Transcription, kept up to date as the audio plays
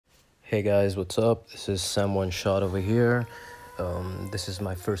Hey guys, what's up? This is Sam One Shot over here. This is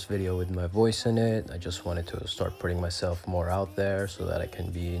my first video with my voice in it. I just wanted to start putting myself more out there so that I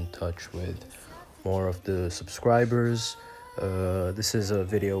can be in touch with more of the subscribers. This is a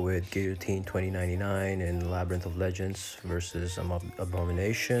video with Guillotine 2099 and Labyrinth of Legends versus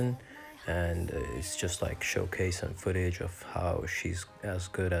Abomination, and it's just like showcase and footage of how she's as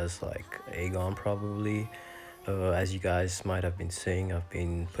good as like Aegon probably. As you guys might have been seeing, I've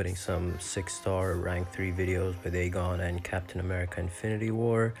been putting some 6-star rank 3 videos with Aegon and Captain America Infinity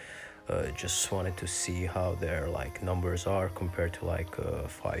War. Just wanted to see how their like numbers are compared to like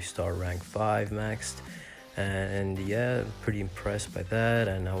 5-star rank 5 maxed, and yeah, pretty impressed by that,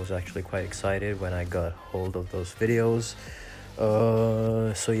 and I was actually quite excited when I got hold of those videos.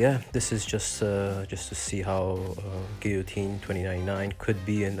 So yeah, this is just to see how Guillotine 2099 could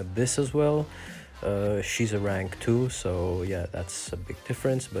be in Abyss as well. She's a rank 2, so yeah, that's a big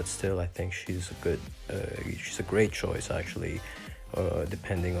difference, but still I think she's a great choice actually,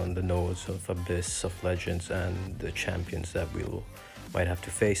 depending on the nodes of Abyss of Legends and the champions that might have to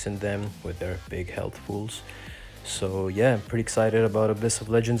face in them with their big health pools. So yeah, I'm pretty excited about Abyss of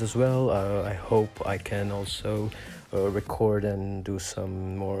Legends as well. I hope I can also record and do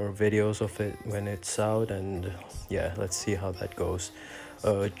some more videos of it when it's out, and yeah, let's see how that goes.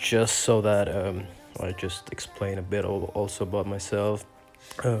 Just so that I just explain a bit also about myself.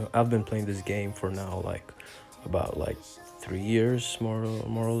 I've been playing this game for now about 3 years more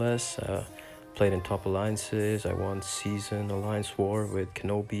or less. Played in top alliances. I won season alliance war with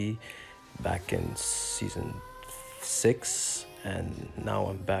Kenobi back in season 6, and now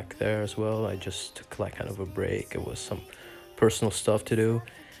I'm back there as well. I just took like kind of a break. It was some personal stuff to do,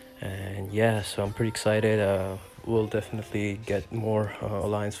 and yeah, so I'm pretty excited. We'll definitely get more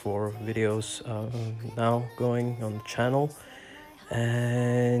Alliance War videos now going on the channel,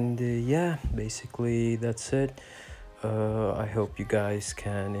 and yeah, basically that's it. I hope you guys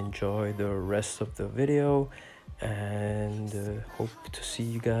can enjoy the rest of the video, and hope to see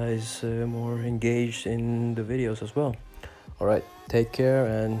you guys more engaged in the videos as well. Alright, take care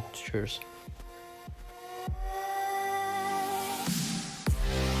and cheers.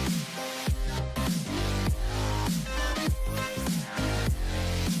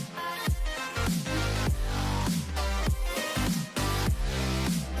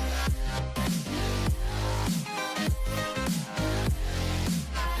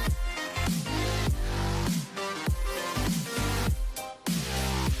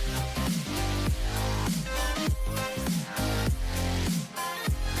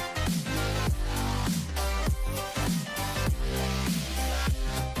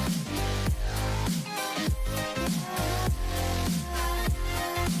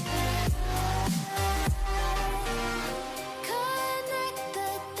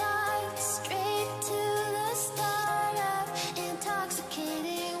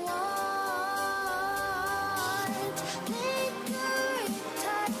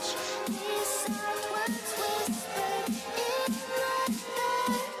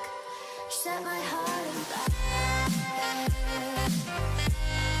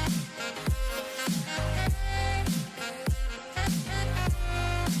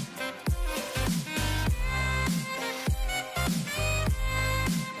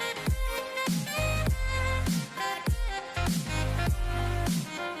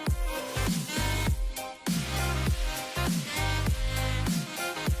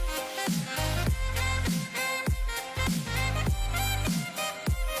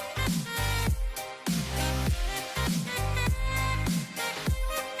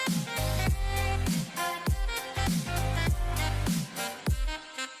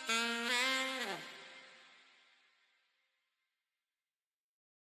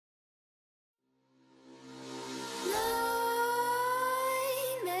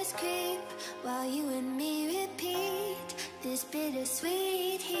 Creep while you and me repeat. This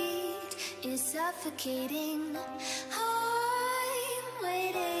bittersweet heat is suffocating. I'm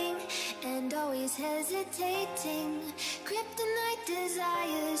waiting and always hesitating. Kryptonite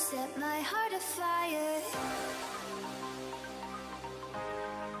desires set my heart afire.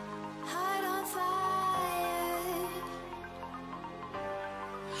 Heart on fire.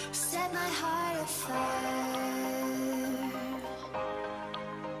 Set my heart afire.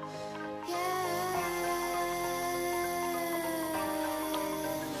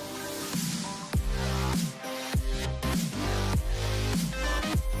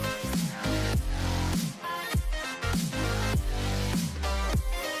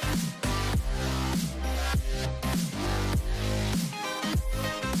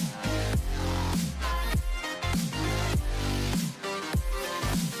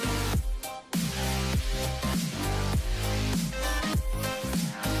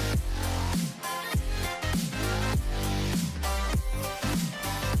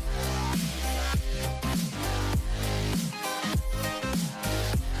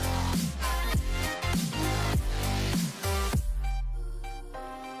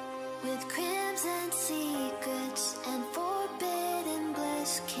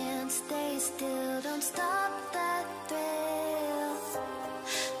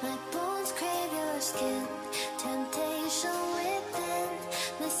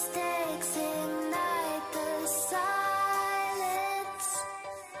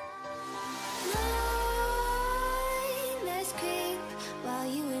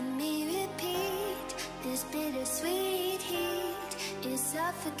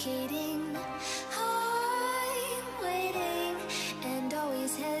 suffocating.